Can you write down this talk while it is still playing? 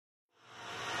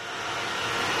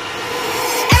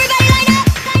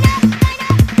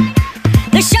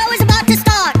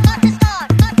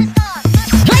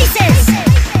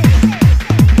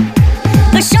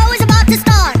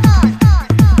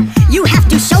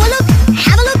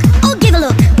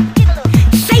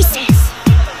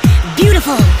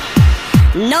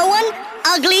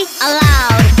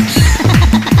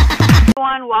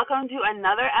welcome to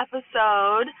another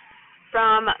episode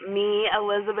from me,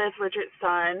 Elizabeth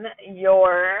Richardson,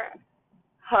 your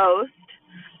host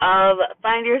of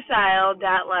Find Your Style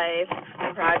Life,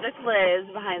 Project Liz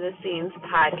behind the scenes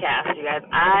podcast. You guys,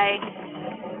 I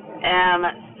am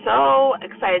so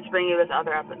excited to bring you this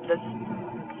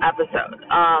episode.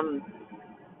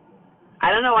 I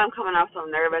don't know why I'm coming off so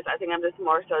nervous. I think I'm just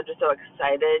so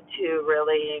excited to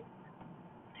really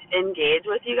engage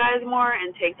with you guys more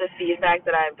and take the feedback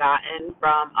that I've gotten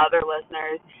from other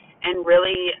listeners and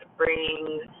really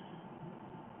bring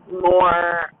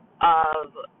more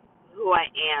of who I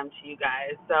am to you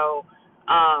guys. So,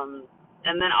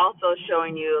 and then also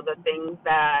showing you the things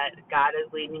that God is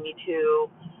leading me to,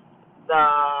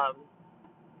 the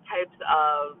types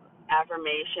of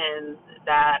affirmations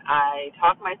that I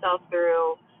talk myself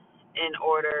through in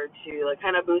order to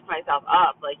kind of boost myself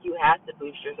up. Like, you have to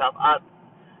boost yourself up,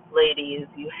 ladies.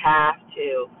 You have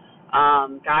to.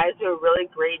 Guys do a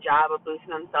really great job of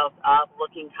boosting themselves up,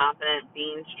 looking confident,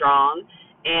 being strong.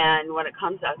 And when it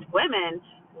comes to us women,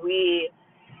 we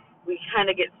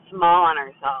kind of get small on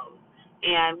ourselves.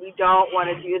 And we don't want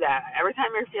to do that. Every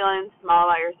time you're feeling small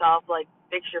about yourself, like,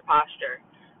 fix your posture.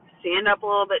 Stand up a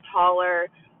little bit taller,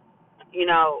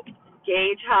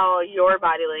 gauge how your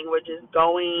body language is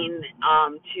going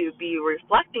to be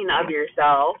reflecting of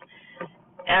yourself,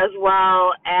 as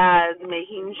well as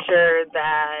making sure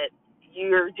that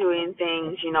you're doing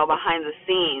things, behind the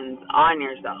scenes on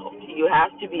yourself. You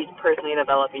have to be personally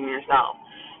developing yourself.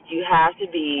 You have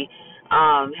to be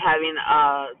having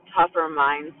a tougher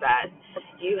mindset.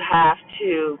 You have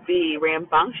to be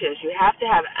rambunctious. You have to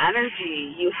have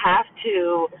energy. You have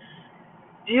to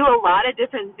do a lot of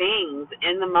different things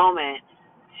in the moment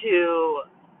to,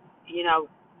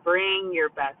 bring your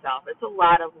best self. It's a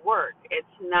lot of work. It's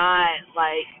not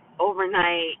like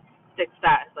overnight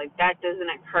success. Like, that doesn't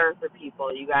occur for people,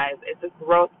 you guys. It's a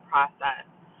growth process.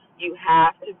 You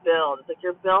have to build. It's like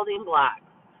you're building blocks.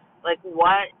 Like,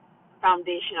 what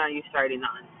foundation are you starting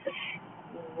on?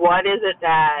 What is it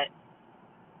that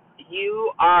you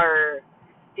are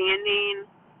standing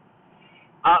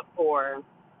up for,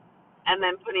 and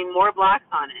then putting more blocks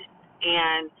on it,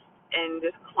 and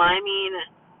just climbing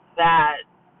that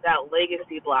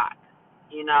legacy block,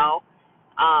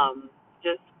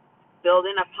 just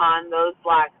building upon those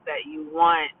blocks that you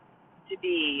want to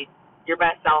be your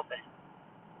best self in.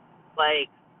 Like,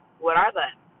 what are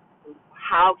they?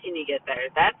 How can you get there?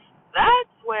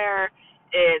 That's where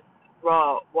it's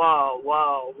whoa.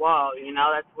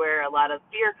 That's where a lot of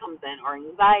fear comes in, or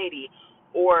anxiety,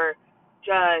 or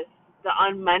just the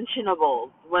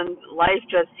unmentionables, when life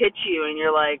just hits you and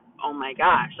you're like, oh my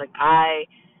gosh, like, I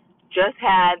just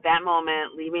had that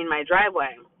moment leaving my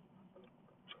driveway.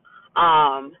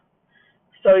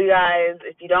 So you guys,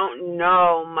 if you don't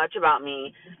know much about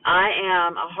me, I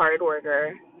am a hard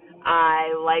worker.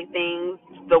 I like things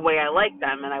the way I like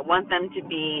them, and I want them to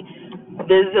be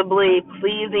visibly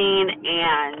pleasing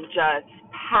and just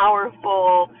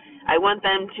powerful. I want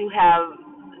them to have,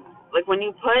 like, when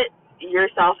you put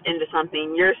yourself into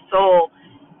something, your soul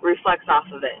reflects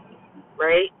off of it,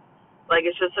 right? Like,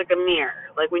 it's just like a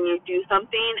mirror. Like, when you do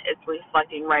something, it's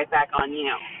reflecting right back on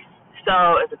you.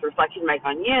 So if it's reflecting back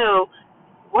on you,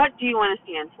 what do you want to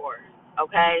stand for?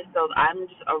 Okay? So I'm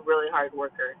just a really hard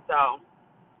worker. So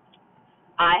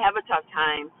I have a tough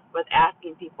time with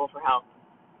asking people for help.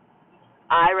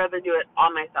 I rather do it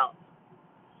all myself.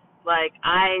 Like,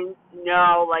 I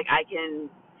know, like, I can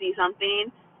see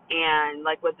something, and,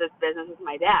 like, with this business with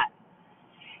my dad,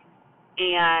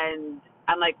 and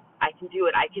I'm like, I can do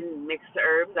it. I can mix the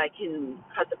herbs. I can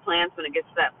cut the plants when it gets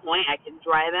to that point. I can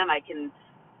dry them. I can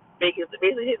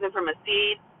basically take them from a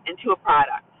seed into a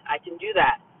product. I can do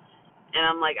that. And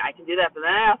I'm like, I can do that. But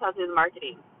then I also have to do the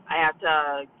marketing. I have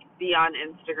to be on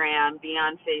Instagram, be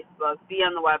on Facebook, be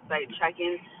on the website,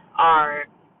 checking our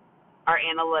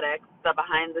analytics, the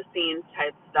behind-the-scenes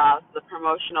type stuff, the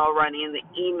promotional running, the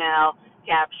email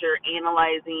capture,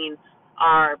 analyzing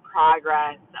our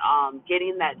progress,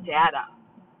 getting that data.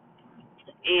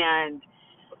 And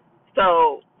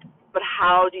so, but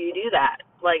how do you do that?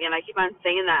 Like, and I keep on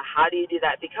saying that, how do you do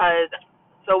that? Because,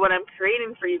 so what I'm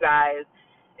creating for you guys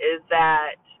is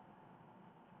that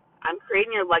I'm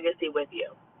creating your legacy with you.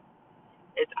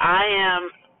 I am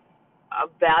a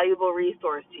valuable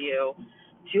resource to you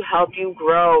to help you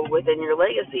grow within your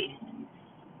legacy.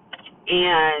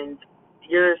 And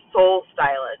your soul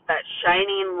stylist, that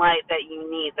shining light that you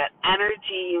need, that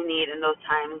energy you need in those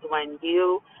times when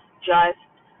you just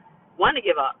want to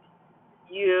give up.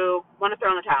 You want to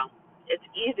throw in the towel. It's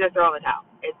easy to throw in the towel.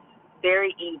 It's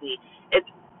very easy. It's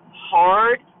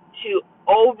hard to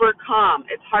overcome.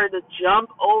 It's hard to jump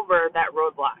over that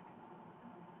roadblock.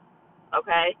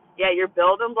 Okay? Yeah, you're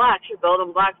building blocks,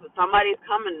 but somebody's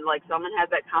coming, like someone has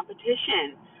that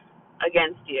competition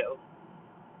against you.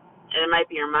 And it might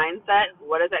be your mindset.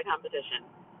 What is that competition?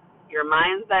 Your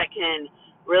mindset can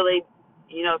really,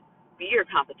 be your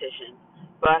competition,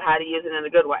 but how to use it in a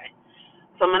good way.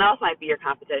 Someone else might be your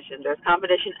competition. There's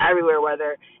competition everywhere,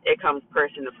 whether it comes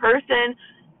person to person.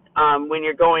 When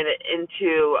you're going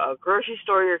into a grocery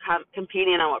store, you're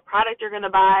competing on what product you're going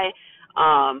to buy.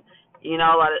 A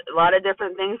lot of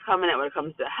different things coming in when it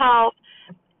comes to health.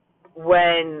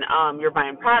 When you're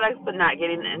buying products, but not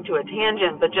getting into a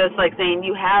tangent, but just like saying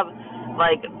you have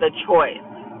like the choice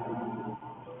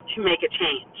to make a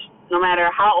change. No matter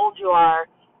how old you are,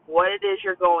 what it is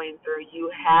you're going through,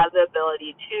 you have the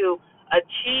ability to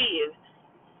achieve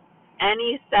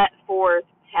any set forth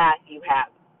path you have.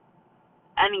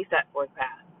 Any set forth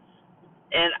path.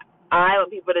 And I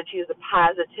want people to choose the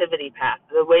positivity path,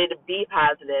 the way to be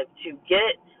positive, to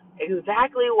get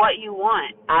exactly what you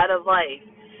want out of life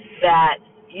that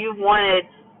you've wanted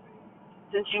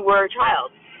since you were a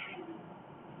child.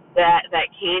 That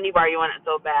candy bar you want it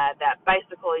so bad, that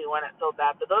bicycle you want it so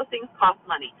bad, but those things cost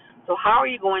money. So how are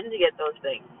you going to get those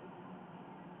things?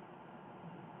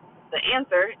 The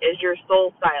answer is your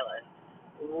soul stylist.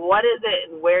 What is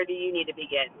it and where do you need to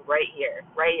begin? Right here,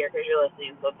 because you're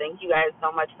listening. So thank you guys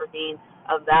so much for being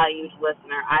a valued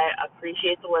listener. I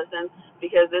appreciate the listen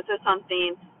because this is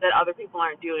something that other people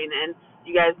aren't doing. And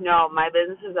you guys know my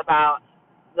business is about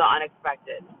the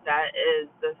unexpected. That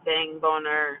is the Fang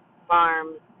Boner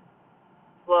Farms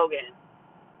slogan.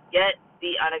 Get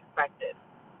the unexpected.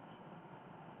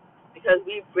 Because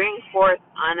we bring forth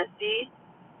honesty,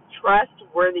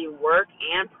 trustworthy work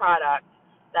and product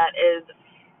that is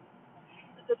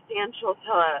substantial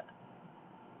to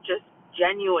just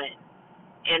genuine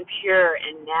and pure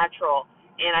and natural.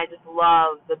 And I just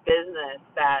love the business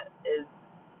that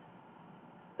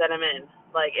I'm in.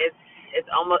 Like it's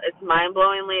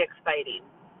mind-blowingly exciting.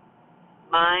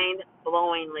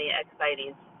 Mind-blowingly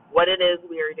exciting what it is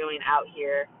we are doing out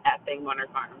here at Fang Boner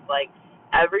Farms. Like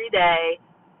every day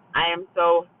I am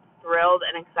so thrilled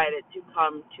and excited to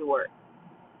come to work.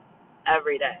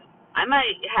 Every day. I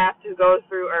might have to go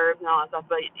through herbs and all that stuff,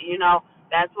 but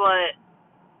that's what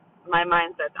my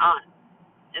mindset's on.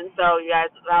 And so, you guys,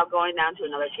 without going down to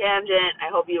another tangent, I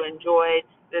hope you enjoyed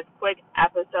this quick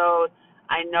episode.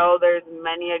 I know there's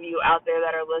many of you out there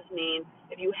that are listening.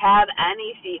 If you have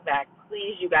any feedback,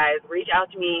 please, you guys, reach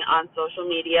out to me on social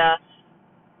media.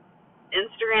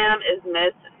 Instagram is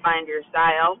Miss Find Your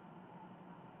Style.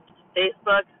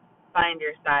 Facebook, Find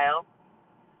Your Style.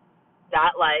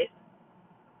 .life.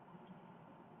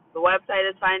 The website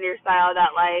is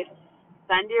findyourstyle.life.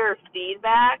 Send your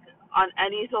feedback on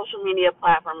any social media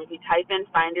platform. If you type in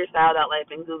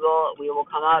findyourstyle.life in Google, we will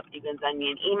come up. You can send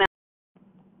me an email.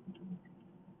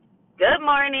 Good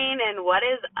morning, and what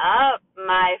is up,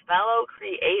 my fellow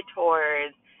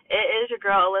creators? It is your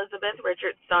girl, Elizabeth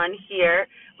Richardson here.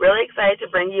 Really excited to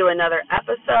bring you another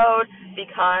episode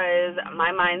because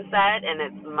my mindset, and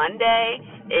it's Monday,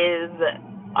 is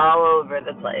all over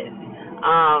the place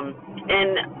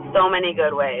in so many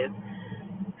good ways.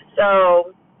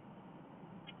 So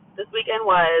this weekend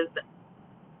was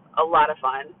a lot of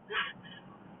fun.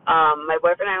 My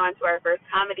boyfriend and I went to our first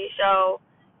comedy show.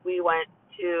 We went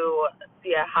to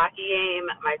see a hockey game,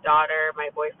 my daughter, my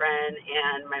boyfriend,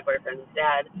 and my boyfriend's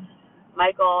dad,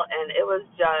 Michael, and it was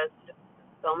just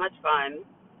so much fun.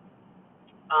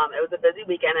 It was a busy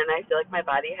weekend, and I feel like my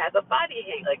body has a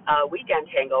weekend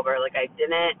hangover. Like I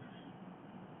didn't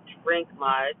drink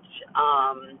much.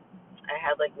 I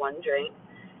had like one drink,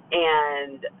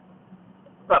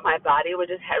 but my body was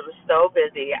so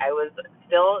busy. I was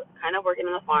still kind of working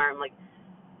on the farm, like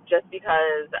just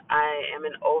because I am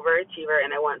an overachiever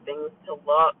and I want things to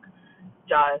look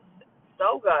just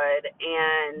so good,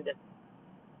 and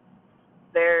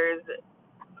there's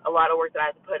a lot of work that I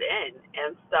have to put in,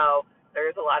 and so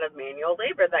there's a lot of manual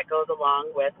labor that goes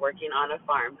along with working on a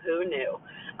farm. Who knew?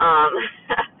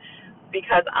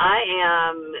 Because I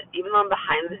am, even though I'm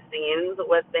behind the scenes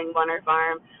with Fang Boner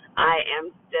Farm, I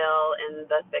am still in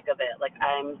the thick of it. Like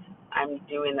I'm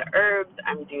doing the herbs,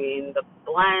 I'm doing the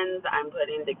blends, I'm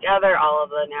putting together all of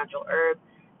the natural herbs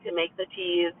to make the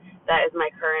teas. That is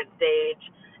my current stage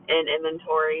in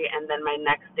inventory, and then my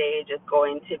next stage is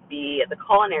going to be the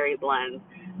culinary blends.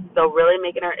 So really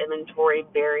making our inventory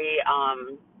very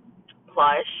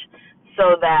plush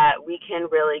so that we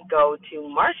can really go to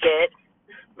market.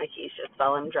 My keys just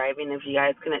fell. I'm driving. If you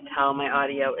guys couldn't tell, my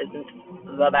audio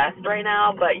isn't the best right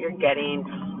now, but you're getting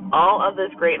all of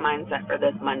this great mindset for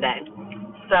this Monday.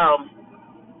 So,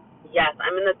 yes,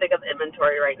 I'm in the thick of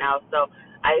inventory right now. So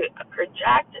I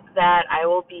project that I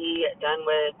will be done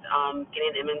with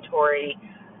getting inventory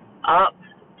up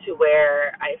to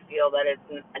where I feel that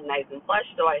it's nice and flush,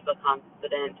 so I feel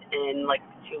confident in like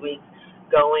 2 weeks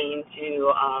going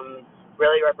to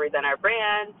really represent our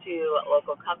brand to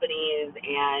local companies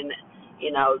and,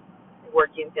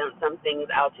 working some things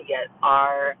out to get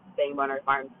our Bang Boner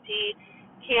Farms tea,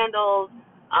 candles,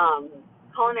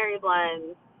 culinary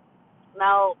blends,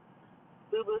 melt,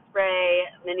 boo boo spray,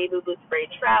 mini boo boo spray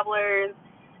travelers,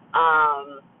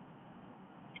 um,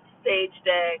 sage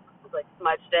sticks, like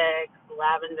smudge sticks,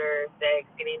 lavender sticks,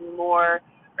 getting more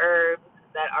herbs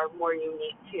that are more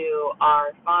unique to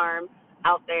our farm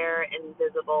out there and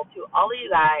visible to all of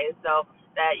you guys so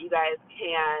that you guys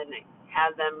can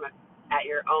have them at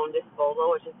your own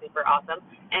disposal, which is super awesome.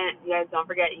 And you guys don't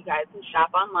forget, you guys can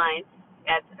shop online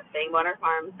at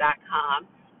bangbonerfarms.com.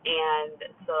 And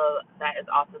so that is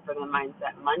awesome for the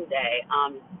Mindset Monday.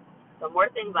 So more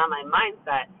things on my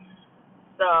mindset.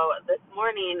 So this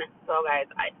morning, guys,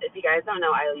 if you guys don't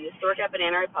know, I used to work at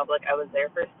Banana Republic. I was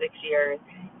there for 6 years,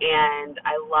 and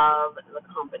I love the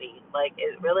company. Like,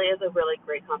 it really is a really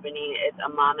great company. It's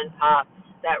a mom and pop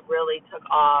that really took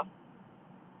off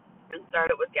and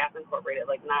started with Gas Incorporated.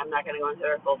 Like, now I'm not going to go into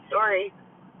their full story,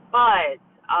 but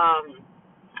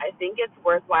I think it's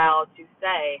worthwhile to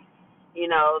say,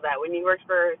 that when you work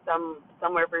for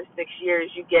somewhere for 6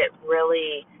 years, you get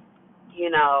really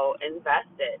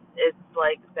invested. It's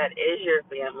like that is your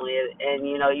family, and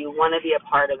you want to be a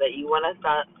part of it. You want to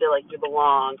feel like you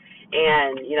belong,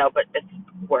 and but it's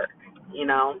work.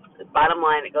 The bottom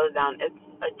line, it goes down. It's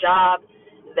a job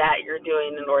that you're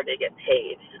doing in order to get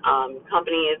paid.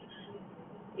 Companies,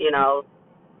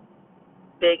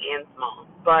 big and small,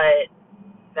 but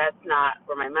that's not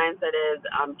where my mindset is.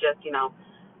 I'm just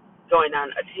going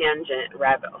down a tangent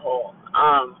rabbit hole.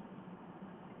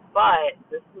 But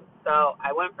so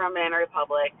I went from Banana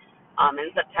Republic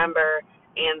in September,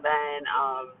 and then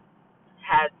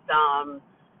had some,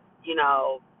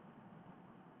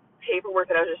 paperwork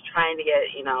that I was just trying to get,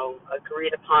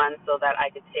 agreed upon so that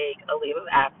I could take a leave of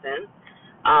absence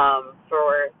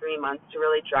for 3 months to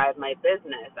really drive my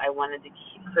business. I wanted to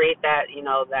create that,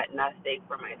 that nest egg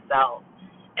for myself.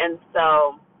 And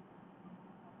so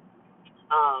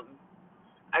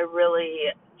I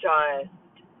really just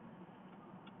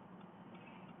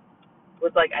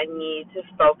was like, I need to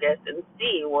focus and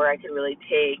see where I could really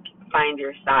find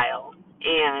your style.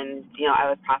 And, I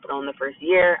was profitable in the first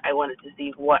year. I wanted to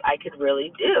see what I could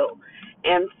really do.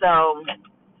 And so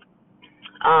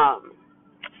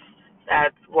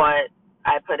that's what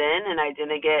I put in, and I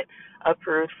didn't get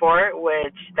approved for it,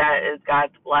 which that is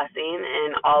God's blessing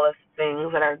and all the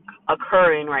things that are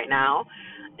occurring right now.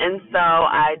 And so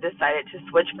I decided to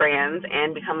switch brands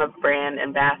and become a brand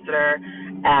ambassador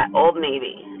at Old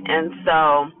Navy. And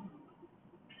so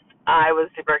I was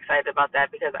super excited about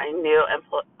that because I knew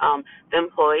the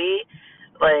employee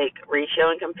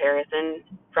ratio in comparison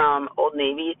from Old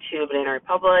Navy to Banana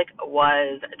Republic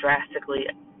was drastically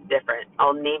different.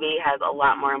 Old Navy has a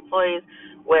lot more employees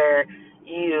where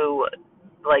you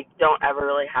don't ever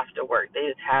really have to work. They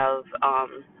just have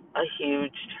a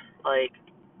huge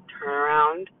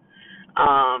turnaround.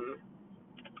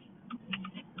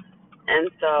 And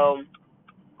so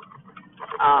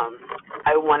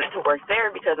I wanted to work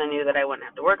there because I knew that I wouldn't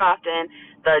have to work often.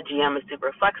 The GM is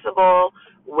super flexible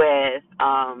with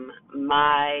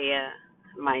my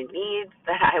needs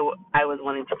that I was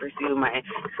wanting to pursue my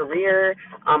career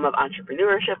of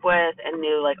entrepreneurship with, and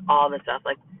knew all the stuff.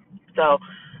 So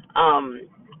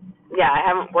I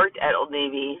haven't worked at Old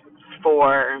Navy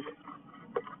for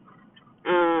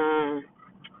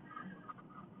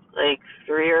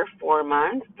 3 or 4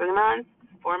 months, 3 months,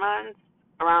 4 months,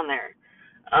 around there.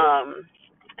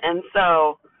 And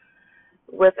so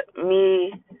with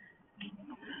me,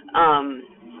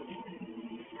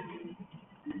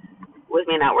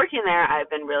 not working there, I've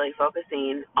been really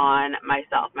focusing on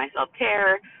myself, my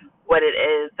self-care, what it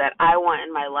is that I want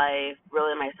in my life,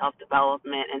 really my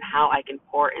self-development, and how I can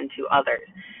pour into others,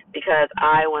 because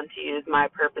I want to use my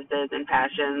purposes and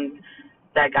passions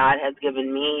that God has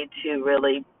given me to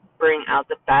really bring out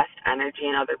the best energy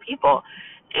in other people.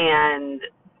 And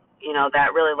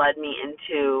that really led me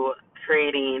into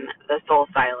creating the Soul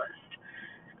Stylist.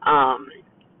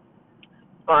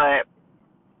 But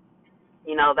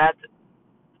that's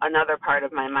another part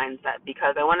of my mindset,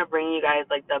 because I want to bring you guys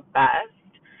the best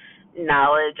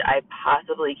knowledge I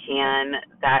possibly can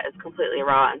that is completely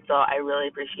raw. And so I really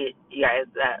appreciate you guys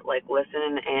that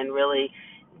listen and really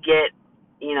get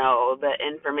the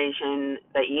information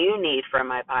that you need from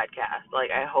my podcast.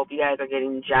 Like, I hope you guys are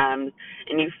getting gems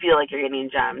and you feel like you're getting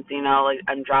gems, like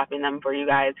I'm dropping them for you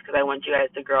guys because I want you guys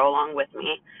to grow along with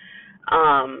me.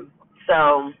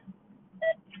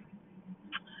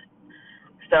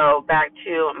 So back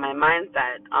to my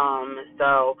mindset.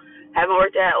 So haven't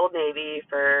worked at Old Navy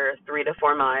for 3 to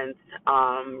 4 months.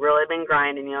 Really been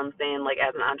grinding, you know what I'm saying? Like,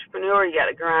 as an entrepreneur, you got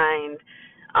to grind.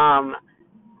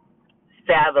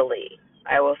 Savvily.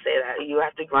 I will say that you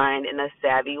have to grind in a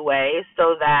savvy way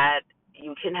so that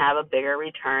you can have a bigger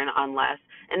return on less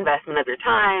investment of your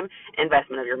time,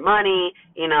 investment of your money,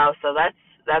 so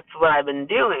that's what I've been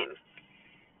doing.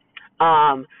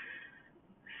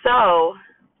 So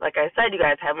like I said, you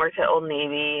guys, haven't worked at Old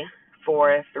Navy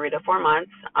for 3 to 4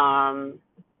 months.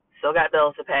 Still got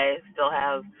bills to pay, still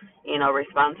have,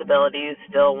 responsibilities,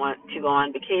 still want to go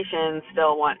on vacation,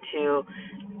 still want to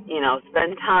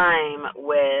spend time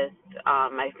with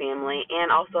my family,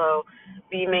 and also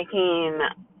be making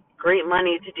great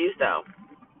money to do so.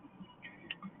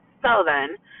 So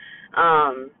then,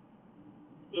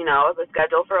 the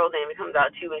schedule for Old Navy comes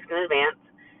out 2 weeks in advance,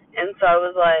 and so I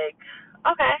was like,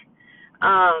 okay,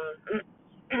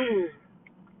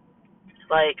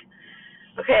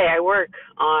 okay, I work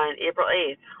on April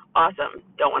 8th. Awesome.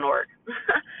 Don't want to work.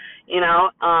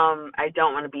 I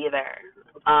don't want to be there.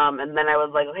 And then I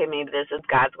was like, okay, maybe this is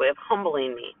God's way of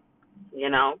humbling me,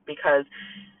 because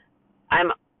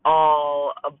I'm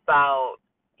all about,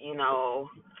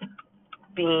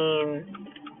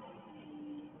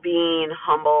 being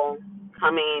humble,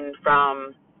 coming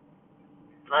from,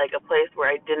 like, a place where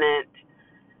I didn't,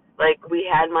 we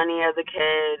had money as a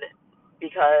kid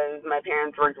because my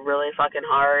parents worked really fucking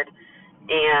hard,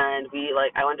 and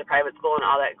I went to private school and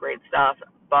all that great stuff,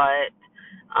 but,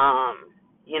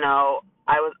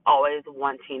 I was always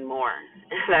wanting more.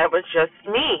 That was just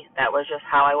me. That was just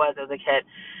how I was as a kid.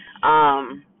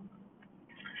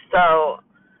 So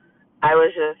I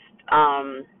was just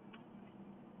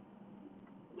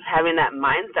having that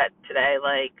mindset today,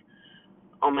 like,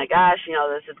 oh my gosh,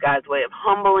 this is God's way of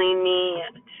humbling me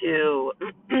to,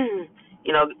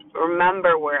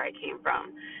 remember where I came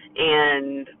from.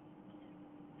 And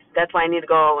that's why I need to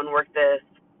go and work this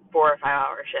 4 or 5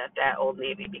 hour shift at Old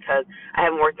Navy, because I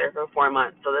haven't worked there for 4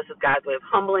 months. So this is God's way of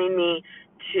humbling me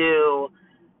to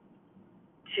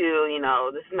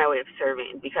this is my way of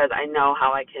serving, because I know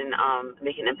how I can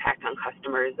make an impact on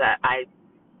customers that I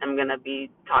am going to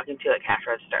be talking to at cash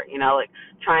register,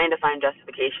 trying to find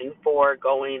justification for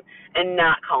going and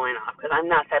not calling off, because I'm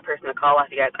not that person to call off,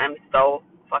 you guys. I'm so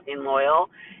fucking loyal.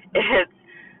 It's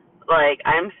like,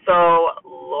 I'm so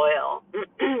loyal.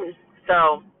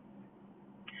 So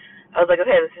I was like,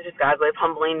 okay, this is just God's way of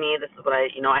humbling me. This is what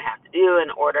I have to do in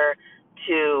order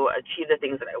to achieve the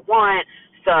things that I want.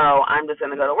 So I'm just going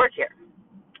to go to work here.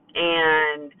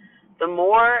 And the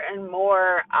more and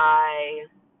more I,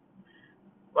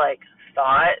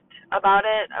 thought about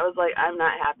it, I was like, I'm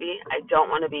not happy. I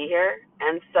don't want to be here.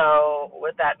 And so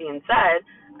with that being said,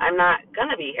 I'm not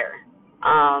going to be here.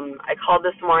 I called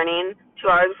this morning 2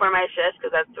 hours before my shift,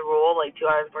 because that's the rule. 2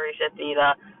 hours before your shift, you need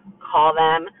to call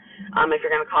them if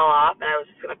you're going to call off. And I was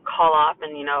just going to call off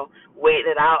and, wait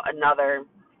it out another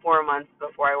 4 months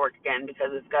before I work again,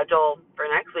 because the schedule for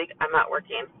next week, I'm not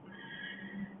working.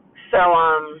 So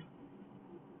I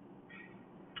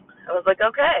was like,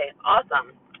 okay,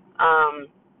 awesome.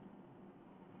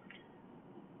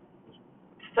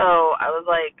 So I was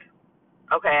like,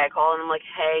 okay, I called and I'm like,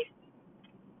 hey,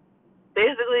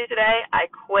 basically today I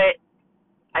quit.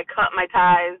 I cut my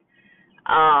ties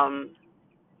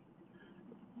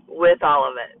with all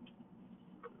of it.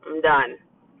 I'm done.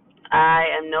 I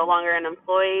am no longer an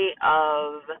employee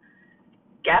of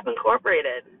Gap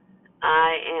Incorporated.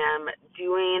 I am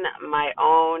doing my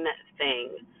own thing,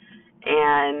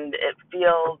 and it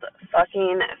feels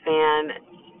fucking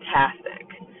fantastic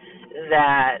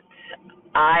that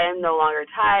I am no longer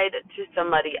tied to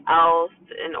somebody else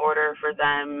in order for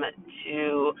them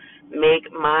to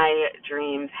make my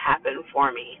dreams happen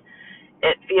for me.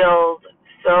 It feels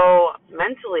so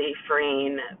mentally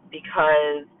freeing,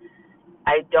 because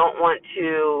I don't want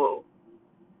to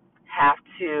have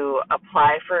to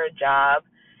apply for a job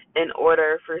in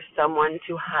order for someone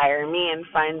to hire me and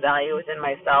find value within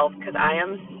myself, because I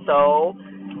am so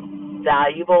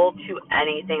valuable to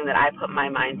anything that I put my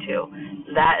mind to.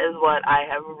 That is what I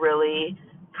have really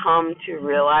come to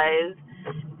realize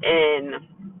in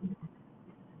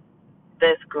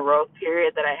this growth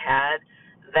period that I had,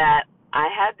 that I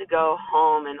had to go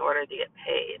home in order to get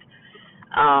paid.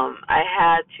 I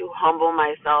had to humble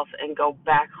myself and go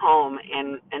back home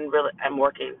and really, I'm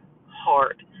working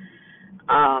hard.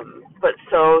 but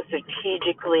so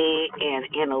strategically and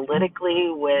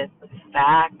analytically with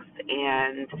facts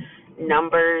and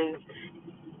numbers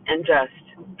and just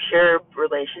pure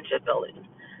relationship building.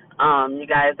 You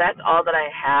guys, that's all that I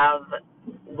have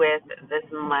with this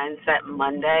Mindset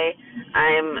Monday.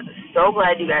 I'm so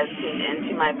glad you guys tuned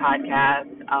into my podcast.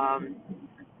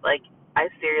 I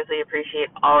seriously appreciate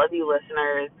all of you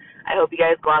listeners. I hope you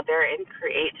guys go out there and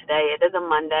create today. It is a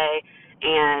Monday,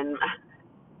 and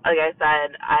like I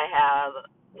said, I have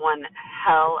one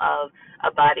hell of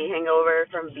a body hangover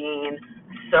from being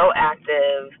so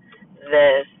active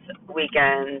this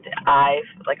weekend. I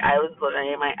was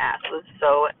literally, my ass was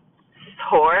so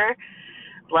sore,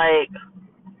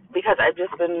 because I've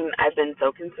been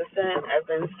so consistent. I've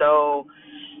been so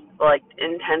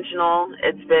intentional.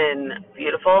 It's been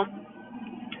beautiful.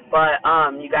 But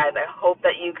you guys, I hope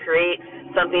that you create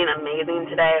something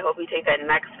amazing today. I hope you take that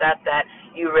next step that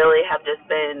you really have just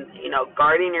been,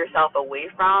 guarding yourself away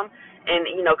from, and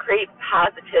create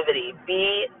positivity.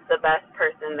 Be the best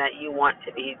person that you want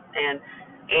to be.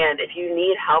 And if you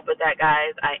need help with that,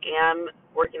 guys, I am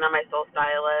working on my soul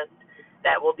stylist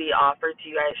that will be offered to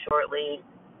you guys shortly.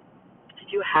 If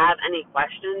you have any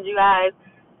questions, you guys,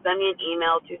 send me an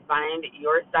email to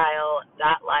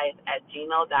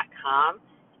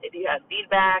findyourstyle.life@gmail.com. If you have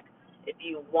feedback, if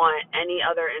you want any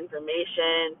other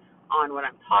information on what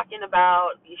I'm talking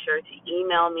about, be sure to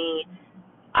email me.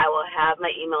 I will have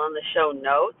my email in the show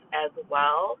notes as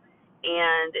well.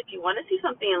 And if you want to see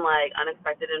something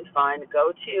unexpected and fun,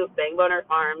 go to Fang Boner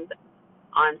Farms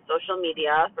on social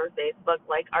media. For Facebook,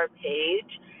 like our page,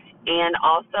 and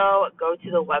also go to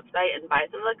the website and buy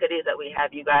some of the goodies that we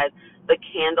have, you guys. The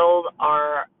candles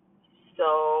are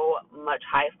so much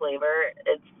high flavor.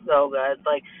 It's so good.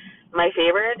 My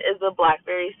favorite is the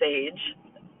blackberry sage,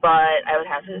 but I would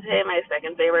have to say my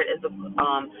second favorite is the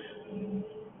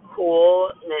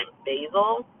cool mint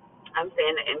basil. I'm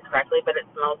saying it incorrectly, but it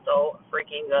smells so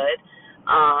freaking good.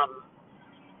 I'm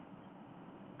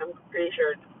pretty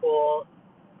sure it's cool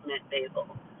mint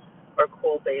basil or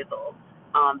cool basil.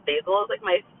 Basil is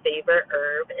my favorite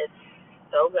herb. It's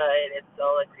so good. It's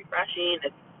so refreshing.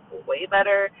 It's way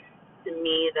better to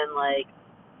me than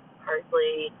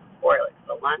parsley or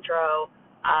cilantro.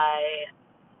 I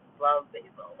love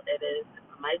basil. It is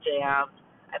my jam.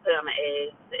 I put it on my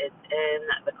eggs. It's in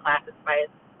the classic spice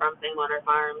from Fang Boner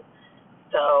Farms.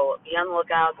 So be on the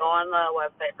lookout. Go on the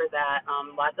website for that.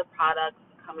 Lots of products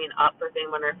coming up for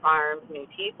Fang Boner Farms. New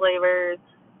tea flavors.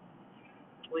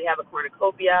 We have a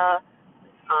cornucopia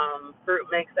fruit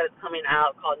mix that is coming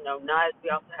out called No Nuts. We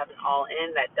also have an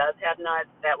all-in that does have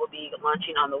nuts that will be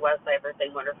launching on the website for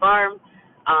Fang Boner Farms.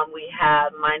 We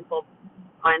have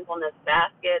mindfulness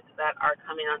baskets that are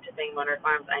coming onto Fang Boner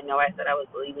Farms. I know I said I was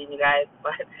leaving you guys,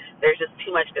 but there's just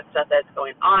too much good stuff that's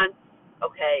going on.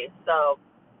 Okay, so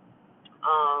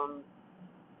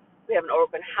we have an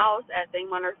open house at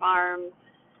Fang Boner Farms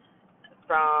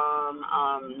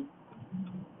from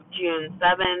June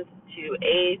 7th to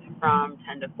 8th from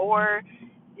 10 to 4.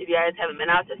 If you guys haven't been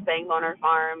out to Fang Boner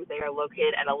Farms, they are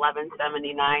located at 1179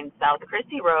 South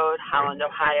Christie Road, Holland,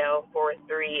 Ohio,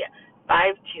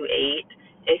 43528.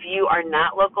 If you are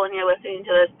not local and you're listening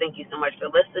to this, thank you so much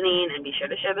for listening, and be sure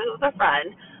to share this with a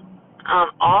friend.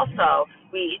 Also,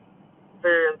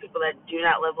 for the people that do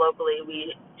not live locally,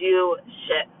 we do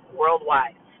ship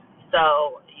worldwide.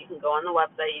 So you can go on the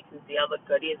website, you can see all the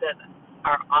goodies that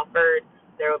are offered.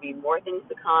 There will be more things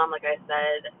to come. Like I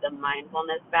said, the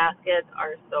mindfulness baskets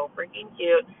are so freaking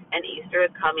cute, and Easter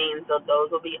is coming, so those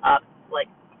will be up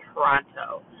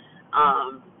pronto.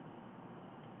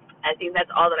 I think that's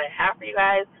all that I have for you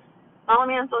guys. Follow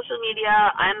me on social media.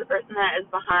 I'm the person that is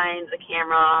behind the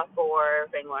camera for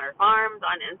Fang Boner Farms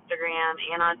on Instagram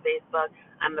and on Facebook.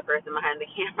 I'm the person behind the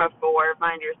camera for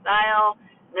Find Your Style,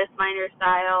 Miss Find Your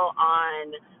Style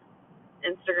on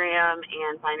Instagram,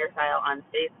 and Find Your Style on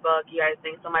Facebook. You guys,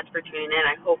 thanks so much for tuning in.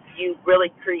 I hope you really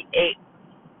create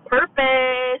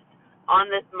purpose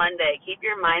on this Monday. Keep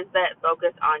your mindset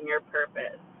focused on your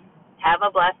purpose. Have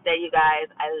a blessed day, you guys.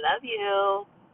 I love you.